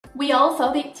We all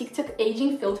saw the TikTok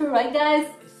aging filter, right guys?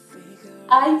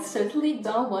 I certainly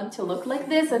don't want to look like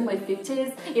this in my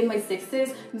 50s, in my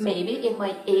 60s, maybe in my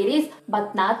 80s,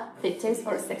 but not 50s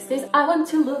or 60s. I want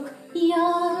to look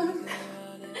young.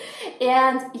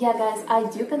 And yeah guys, I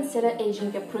do consider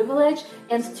aging a privilege,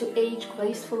 and to age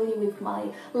gracefully with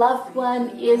my loved one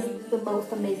is the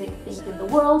most amazing thing in the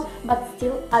world, but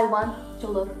still I want to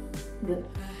look good.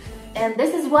 And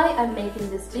this is why I'm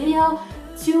making this video,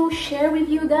 to share with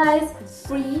you guys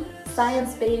free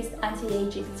science-based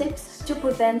anti-aging tips to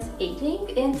prevent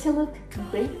aging and to look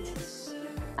great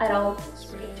at all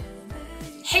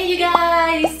age. Hey you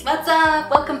guys, what's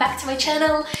up? Welcome back to my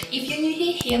channel. If you're new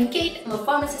here, hey, I'm Kate, I'm a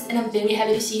pharmacist and I'm very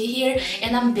happy to see you here,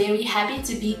 and I'm very happy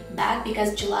to be back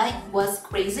because July was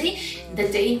crazy. The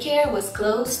daycare was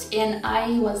closed and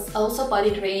I was also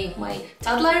body training my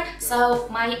toddler, so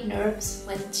my nerves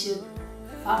went too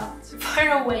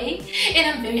far away, and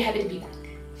I'm very happy to be back.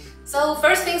 So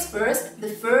first things first, the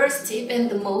first tip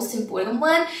and the most important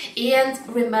one, and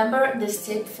remember this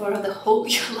tip for the whole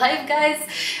your life guys,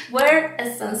 wear a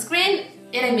sunscreen.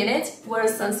 In a minute, wear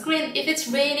a sunscreen if it's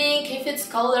raining, if it's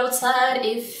cold outside,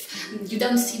 if you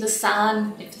don't see the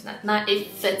sun, if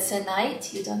it's a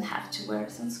night, you don't have to wear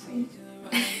sunscreen.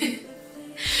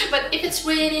 But if it's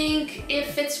raining,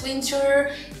 if it's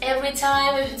winter, every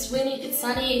time, if it's windy, if it's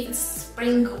sunny, if it's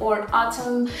spring or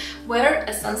autumn, wear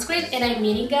a sunscreen. And I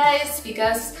mean it guys,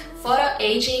 because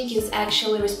photoaging is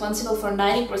actually responsible for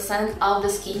 90% of the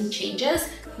skin changes.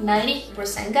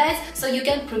 90% guys, so you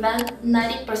can prevent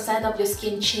 90% of your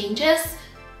skin changes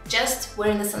just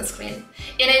wearing a sunscreen.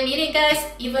 And I mean it guys,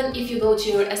 even if you go to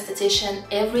your esthetician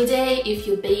every day, if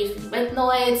you bathe in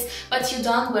retinoids, but you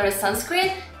don't wear a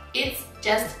sunscreen, it's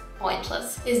just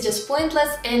pointless. It's just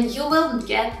pointless, and you will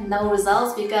get no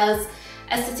results because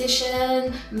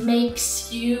esthetician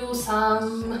makes you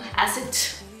some acid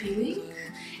peeling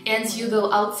and you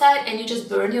go outside and you just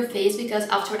burn your face because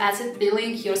after acid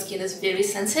peeling your skin is very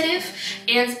sensitive,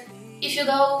 and if you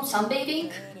go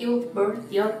sunbathing you burn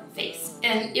your face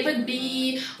and it would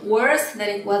be worse than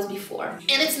it was before.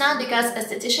 And it's not because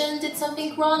esthetician did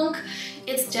something wrong,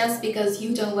 it's just because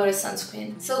you don't wear a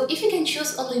sunscreen. So if you can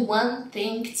choose only one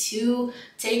thing to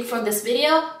take from this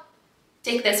video,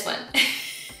 take this one.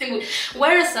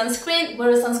 Wear a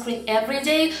sunscreen every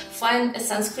day. Find a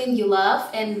sunscreen you love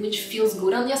and which feels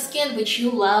good on your skin, which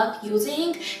you love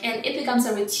using, and it becomes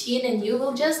a routine and you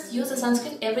will just use a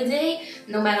sunscreen every day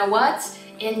no matter what,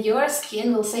 and your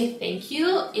skin will say thank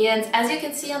you. And as you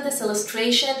can see on this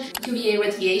illustration, UVA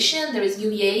radiation, there is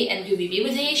UVA and UVB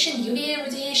radiation. UVA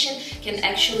radiation can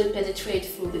actually penetrate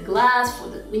through the glass, through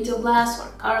the window glass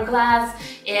or car glass,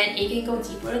 and it can go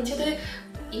deeper into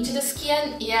the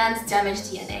skin and damage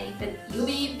DNA. But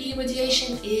UVB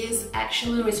radiation is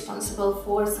actually responsible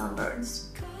for sunburns.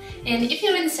 And if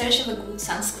you're in search of a good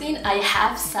sunscreen, I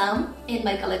have some in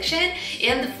my collection.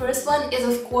 And the first one is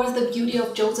of course the Beauty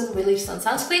of Joseon Relief Sun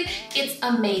Sunscreen. It's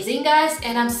amazing guys,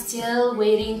 and I'm still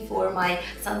waiting for my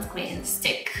sunscreen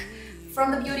stick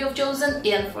from the Beauty of Joseon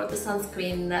and for the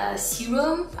sunscreen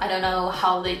serum. I don't know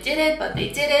how they did it, but they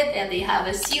did it, and they have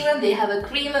a serum, they have a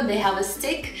cream, and they have a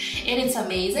stick, and it's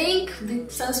amazing. The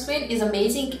sunscreen is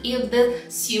amazing if the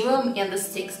serum and the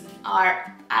sticks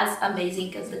are as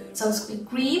amazing as the sunscreen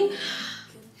cream.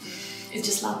 It's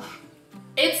just love.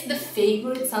 It's the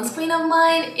favorite sunscreen of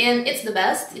mine, and it's the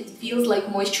best. It feels like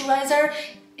moisturizer,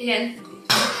 and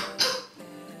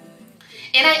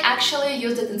I actually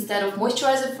used it instead of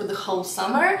moisturizer for the whole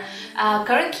summer.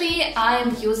 Currently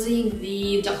I'm using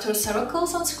the Dr. Tsirkunov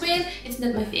sunscreen. It's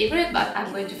not my favorite, but I'm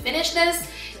going to finish this,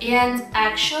 and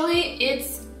actually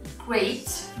it's great,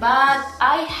 but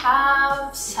I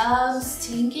have some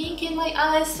stinging in my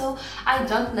eyes, so I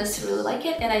don't necessarily like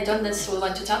it and I don't necessarily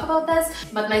want to talk about this.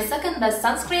 But my second best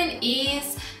sunscreen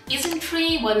is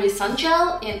Ozempic watery sun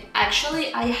gel, and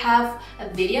actually I have a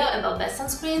video about best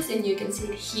sunscreens and you can see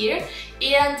it here.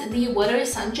 And the watery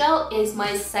sun gel is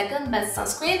my second best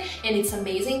sunscreen, and it's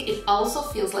amazing. It also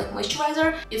feels like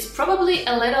moisturizer. It's probably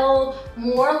a little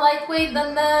more lightweight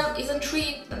than the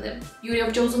Ozempic, than the Beauty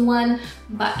of Joseon one,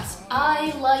 but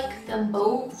I like them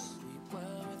both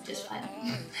just fine.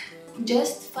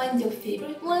 Just find your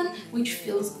favorite one, which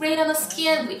feels great on the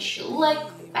skin, which you like,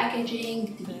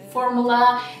 packaging, the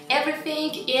formula,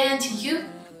 everything, and you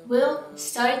will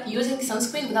start using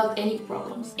sunscreen without any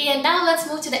problems. And now let's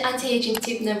move to the anti-aging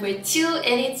tip number 2,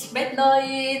 and it's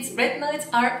retinoids. Retinoids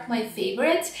are my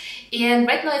favorite, and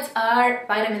retinoids are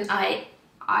vitamin I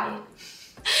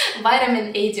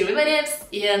vitamin A derivatives,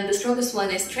 and the strongest one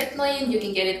is tretinoin. You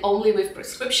can get it only with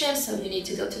prescription, so you need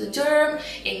to go to the derm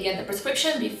and get the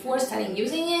prescription before starting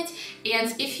using it.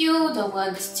 And if you don't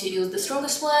want to use the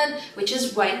strongest one, which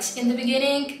is right in the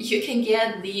beginning, you can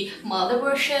get the milder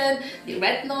version, the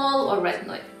retinol or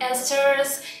retinoid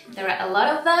esters. There are a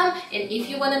lot of them, and if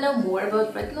you want to know more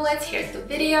about retinoids, here's the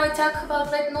video I talk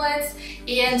about retinoids.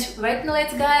 And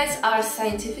retinoids, guys, are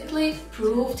scientifically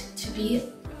proved to be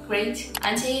great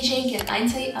anti-aging and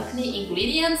anti-acne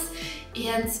ingredients,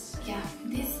 and yeah,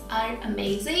 these are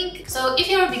amazing. So if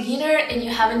you're a beginner and you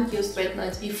haven't used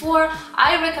retinoids before,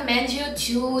 I recommend you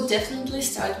to definitely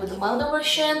start with the milder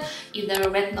version, either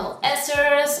retinol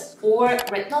esters or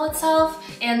retinol itself,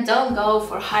 and don't go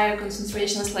for higher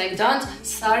concentrations. Like, don't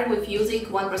start with using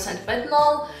 1%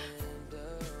 retinol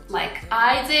like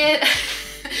I did.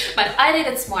 But I did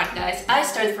it smart, guys. I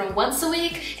started from once a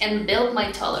week and built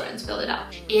my tolerance, build it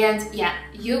up. And yeah,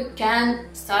 you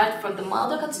can start from the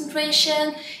milder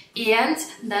concentration and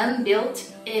then build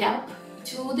it up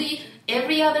to the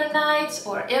every other night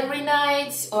or every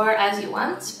night, or as you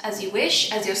want, as you wish,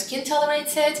 as your skin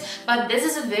tolerates it. But this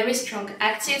is a very strong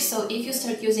active, so if you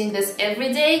start using this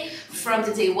every day, from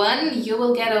the day one, you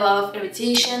will get a lot of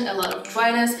irritation, a lot of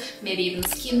dryness, maybe even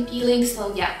skin peeling.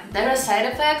 So yeah, there are side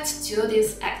effects to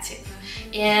this active.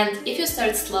 And if you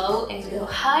start slow and go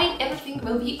high, everything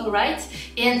will be alright.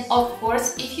 And of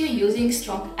course, if you're using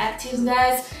strong actives,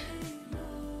 guys,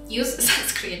 use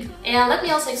sunscreen. And let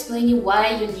me also explain you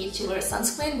why you need to wear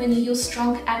sunscreen when you use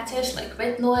strong actives like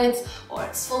retinoids or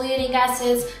exfoliating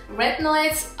acids.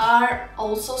 Retinoids are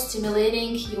also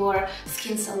stimulating your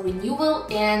skin cell renewal,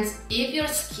 and if your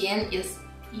skin is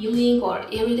peeling or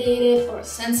irritated or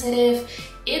sensitive,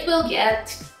 it will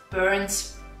get burned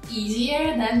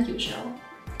easier than usual.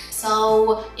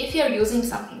 So if you're using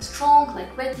something strong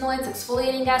like retinoids,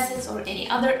 exfoliating acids or any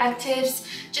other actives,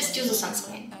 just use a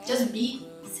sunscreen. Just be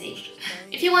safe.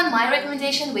 If you want my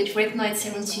recommendation which retinoid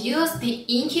serum to use, the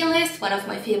Inky List, one of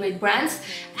my favorite brands,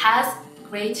 has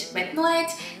great retinoid.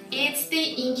 It's the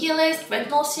Inky List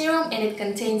retinol serum, and it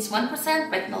contains 1%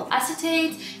 retinol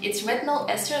acetate. Its retinol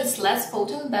ester is less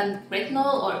potent than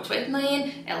retinol or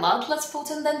tretinoin, a lot less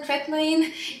potent than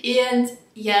tretinoin, and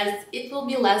yes, it will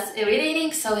be less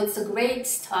irritating, so it's a great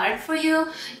start for you,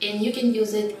 and you can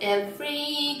use it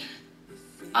every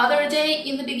other day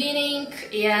in the beginning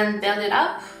and build it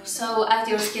up. So as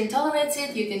your skin tolerates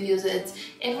it, you can use it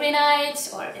every night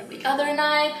or every other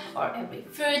night or every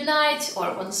third night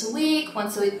or once a week.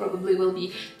 Once a week probably will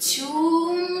be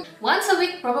once a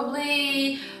week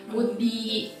probably would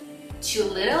be too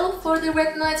little for the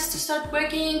retinoids to start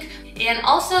working. And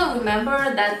also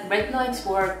remember that retinoids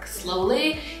work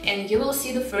slowly, and you will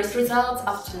see the first results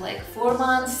after like 4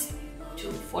 months to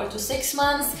 4 to 6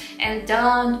 months, and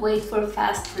don't wait for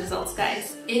fast results,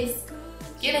 guys.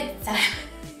 Give it time.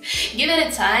 Give it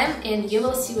a time and you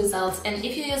will see results. And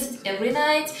if you use it every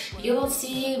night, you will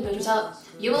see the result.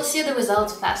 You will see the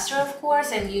results faster, of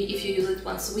course, and if you use it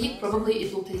once a week, probably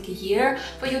it will take a year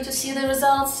for you to see the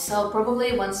results, so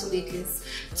probably once a week is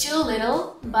too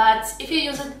little. But if you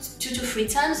use it 2 to 3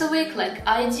 times a week, like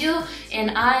I do,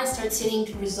 and I start seeing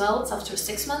results after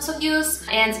 6 months of use.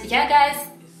 And yeah, guys,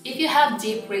 if you have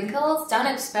deep wrinkles, don't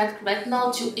expect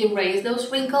retinol to erase those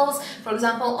wrinkles. For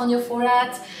example, on your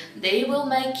forehead, they will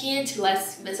make it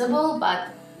less visible, but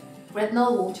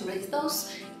retinol won't erase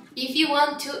those. If you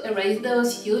want to erase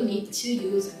those, you need to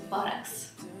use Botox.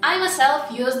 I myself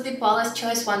use the Paula's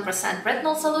Choice 1%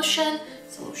 retinol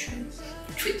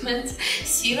treatment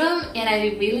serum, and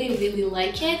I really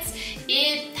like it.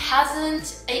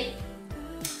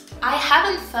 I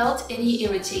haven't felt any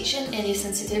irritation, any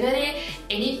sensitivity,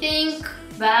 anything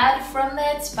bad from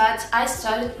it, but I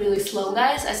started really slow,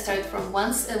 guys. I started from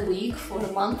once a week for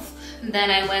a month, then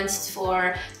I went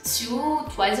for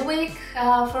twice a week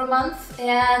for a month,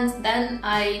 and then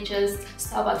I just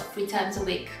stopped at 3 times a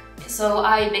week. So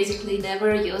I basically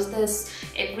never use this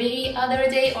every other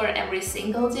day or every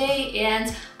single day,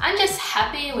 and I'm just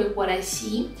happy with what I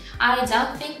see. I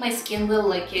don't think my skin will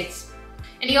like it.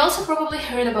 And you also probably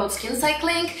heard about skin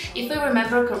cycling. If I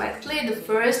remember correctly, the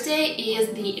first day is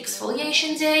the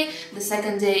exfoliation day, the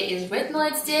second day is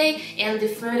retinoids day, and the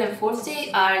third and fourth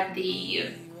day are the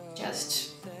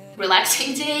just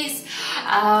relaxing days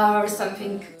or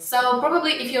something. So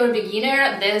probably if you're a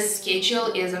beginner, this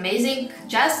schedule is amazing.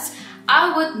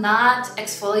 I would not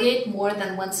exfoliate more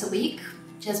than once a week,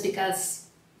 just because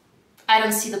I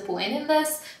don't see the point in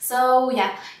this. So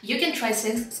yeah, you can try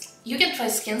you can try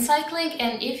skin cycling,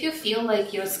 and if you feel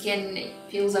like your skin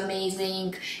feels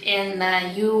amazing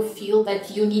and you feel that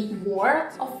you need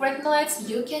more of retinoids,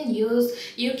 you can use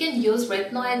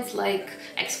retinoids like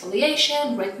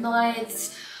exfoliation,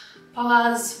 retinoids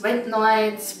pause,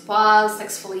 retinoids pause,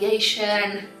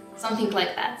 exfoliation, something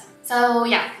like that. So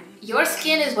yeah, your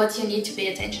skin is what you need to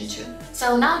pay attention to.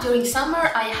 So now during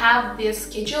summer I have this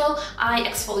schedule. I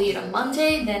exfoliate on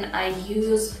Monday, then I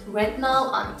use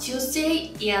retinol on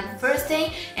Tuesday and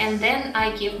Thursday, and then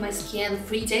I give my skin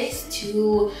 3 days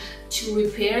to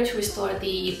repair, to restore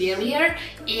the barrier.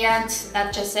 And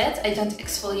that's just it. I don't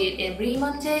exfoliate every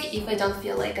Monday. If I don't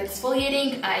feel like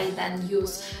exfoliating, I then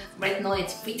use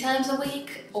retinoids 3 times a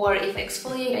week, or if I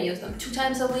exfoliate, I use them 2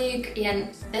 times a week.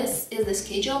 And this is the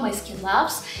schedule my skin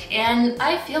loves, and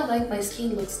I feel like my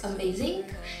skin looks amazing.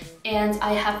 And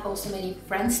I have also many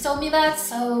friends told me that,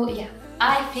 so yeah,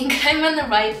 I think I'm on the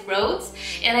right road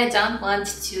and I don't want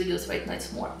to use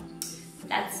retinoids more.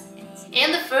 That's it.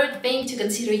 And the third thing to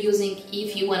consider using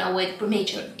if you want to avoid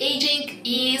premature aging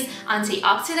is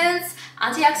antioxidants.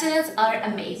 Antioxidants are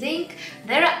amazing.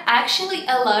 There are actually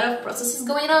a lot of processes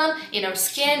going on in our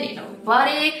skin, in our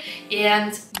body,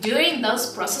 and during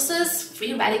those processes,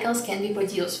 free radicals can be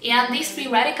produced. And these free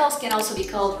radicals can also be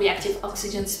called reactive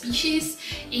oxygen species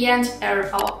and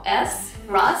ROS,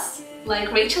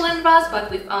 like Rachel and Ross, but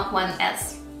with one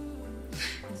S.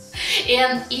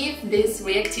 And if these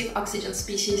reactive oxygen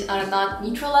species are not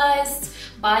neutralized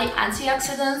by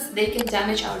antioxidants, they can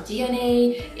damage our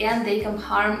DNA and they can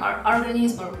harm our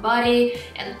organism, our body,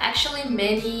 and actually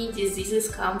many diseases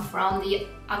come from the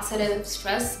oxidative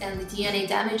stress and the DNA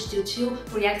damage due to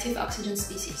reactive oxygen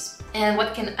species. And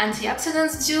what can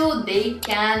antioxidants do? They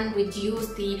can reduce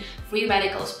the free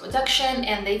radicals production,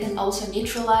 and they can also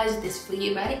neutralize these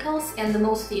free radicals. And the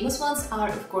most famous ones are,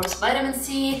 of course, vitamin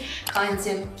C,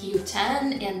 coenzyme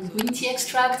Q10, and green tea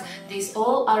extract. These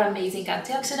all are amazing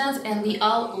antioxidants and we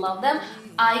all love them.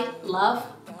 I love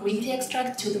green tea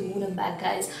extract to the moon and back,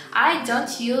 guys. I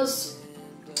don't use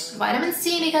vitamin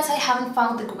C because I haven't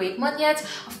found a great one yet.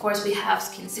 Of course, we have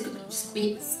SkinCeuticals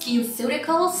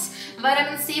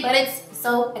vitamin C, but it's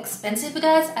so expensive,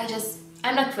 guys.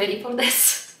 I'm not ready for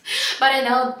this. But I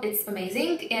know it's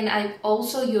amazing, and I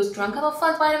also use Drunk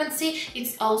Elephant vitamin C.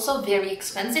 It's also very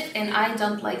expensive, and I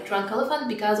don't like Drunk Elephant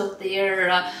because of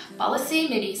their policy.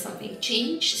 Maybe something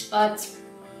changed, but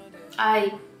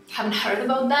I haven't heard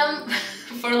about them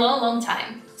for a long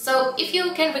time. So if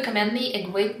you can recommend me a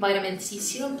great vitamin C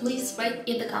serum, please write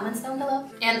in the comments down below.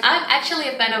 And I'm actually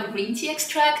a fan of green tea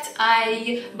extract.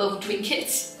 I both drink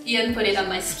it and put it on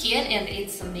my skin, and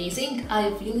it's amazing. I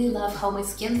really love how my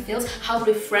skin feels, how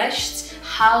refreshed,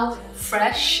 how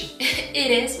fresh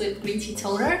it is with green tea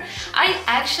toner. I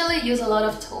actually use a lot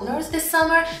of toners this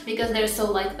summer because they're so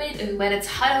lightweight, and when it's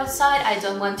hot outside, I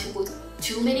don't want to put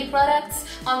too many products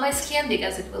on my skin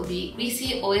because it will be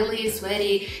greasy, oily,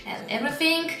 sweaty, and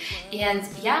everything. And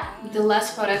yeah, the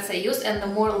less products I use and the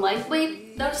more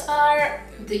lightweight those are,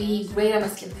 the greater my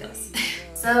skin feels.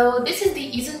 So this is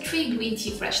the Ozempic Green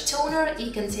Tea Fresh Toner.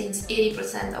 It contains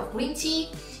 80% of green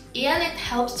tea, and it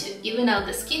helps to even out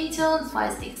the skin tone,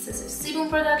 fights the excessive sebum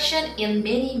production, and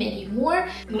many more.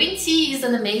 Green tea is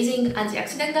an amazing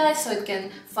antioxidant, guys, so it can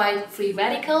fight free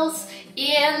radicals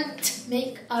and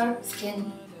make our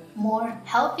skin more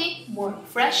healthy, more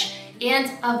fresh,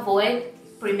 and avoid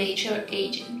premature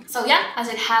aging. So yeah, as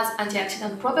it has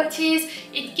antioxidant properties,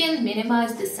 it can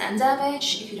minimize the sun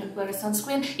damage if you don't wear a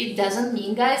sunscreen. It doesn't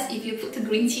mean, guys, if you put a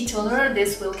green tea toner,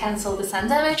 this will cancel the sun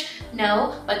damage.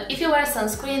 No, but if you wear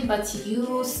sunscreen but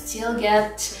you still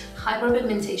get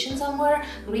hyperpigmentation somewhere,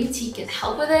 green tea can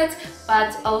help with it.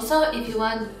 But also, if you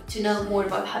want to know more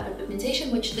about hyperpigmentation,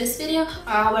 which this video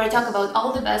where I talk about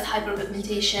all the best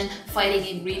hyperpigmentation fighting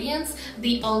ingredients,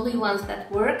 the only ones that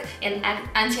work, and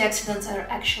antioxidants are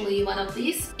actually one of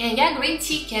these. And yeah, green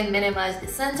tea can minimize the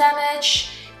sun damage,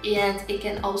 and it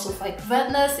can also fight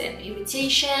redness and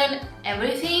irritation.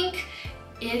 Everything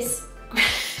is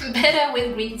better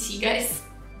with green tea, guys.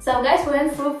 So guys, we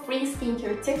went through 3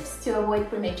 skincare tips to avoid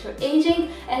premature aging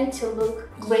and to look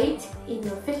great in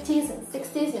your 50s and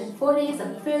 60s and 40s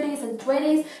and 30s and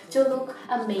 20s, to look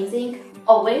amazing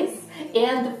always.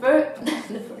 And the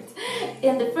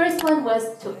first one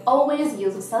was to always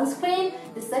use a sunscreen.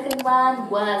 The second one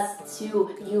was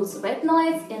to use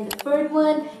retinoids, and the third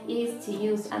one is to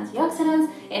use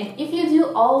antioxidants. And if you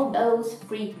do all those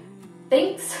 3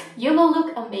 things, you will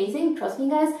look amazing, trust me,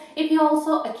 guys. If you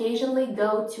also occasionally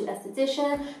go to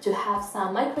esthetician to have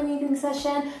some microneedling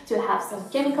session, to have some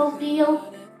chemical peel,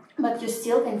 but you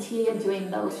still continue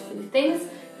doing those 3 things,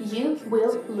 you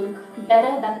will look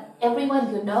better than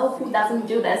everyone you know who doesn't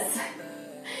do this.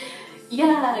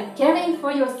 Yeah, caring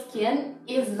for your skin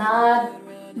is not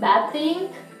a bad thing.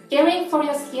 Caring for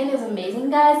your skin is amazing,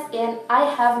 guys, and I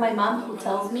have my mom who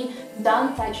tells me,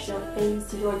 don't touch your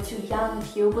face, you're too young,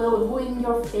 you will ruin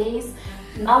your face,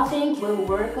 nothing will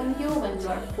work on you when you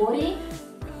are 40.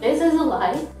 This is a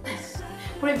lie.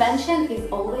 Prevention is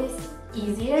always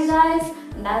easier, guys,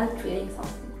 than treating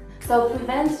something. So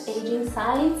prevent aging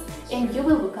signs and you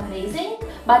will look amazing,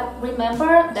 but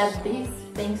remember that these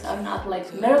things are not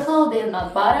like miracle, they're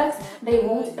not Botox, they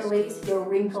won't erase your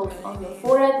wrinkles on your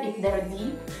forehead if they're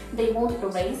deep, they won't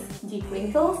erase deep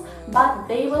wrinkles, but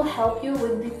they will help you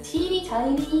with the teeny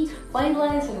tiny fine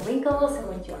lines and wrinkles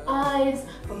around your eyes,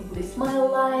 probably smile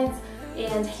lines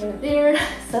and hair there.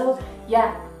 So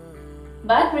yeah.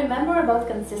 But remember about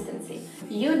consistency.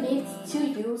 You need to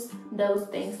use those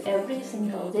things every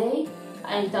single day.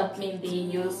 I don't mean they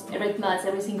use retinoids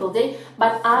every single day,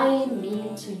 but I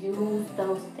mean to use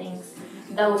those things,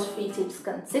 those 3 tips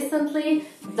consistently.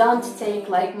 Don't take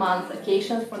like month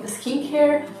vacations for the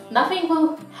skincare. Nothing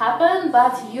will happen,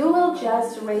 but you will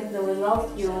just raise the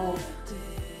results you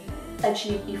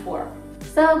achieved before.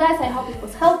 So guys, I hope it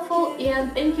was helpful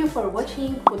and thank you for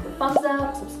watching. Put the thumbs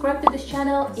up, subscribe to this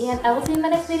channel, and I will see you in the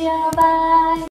next video. Bye!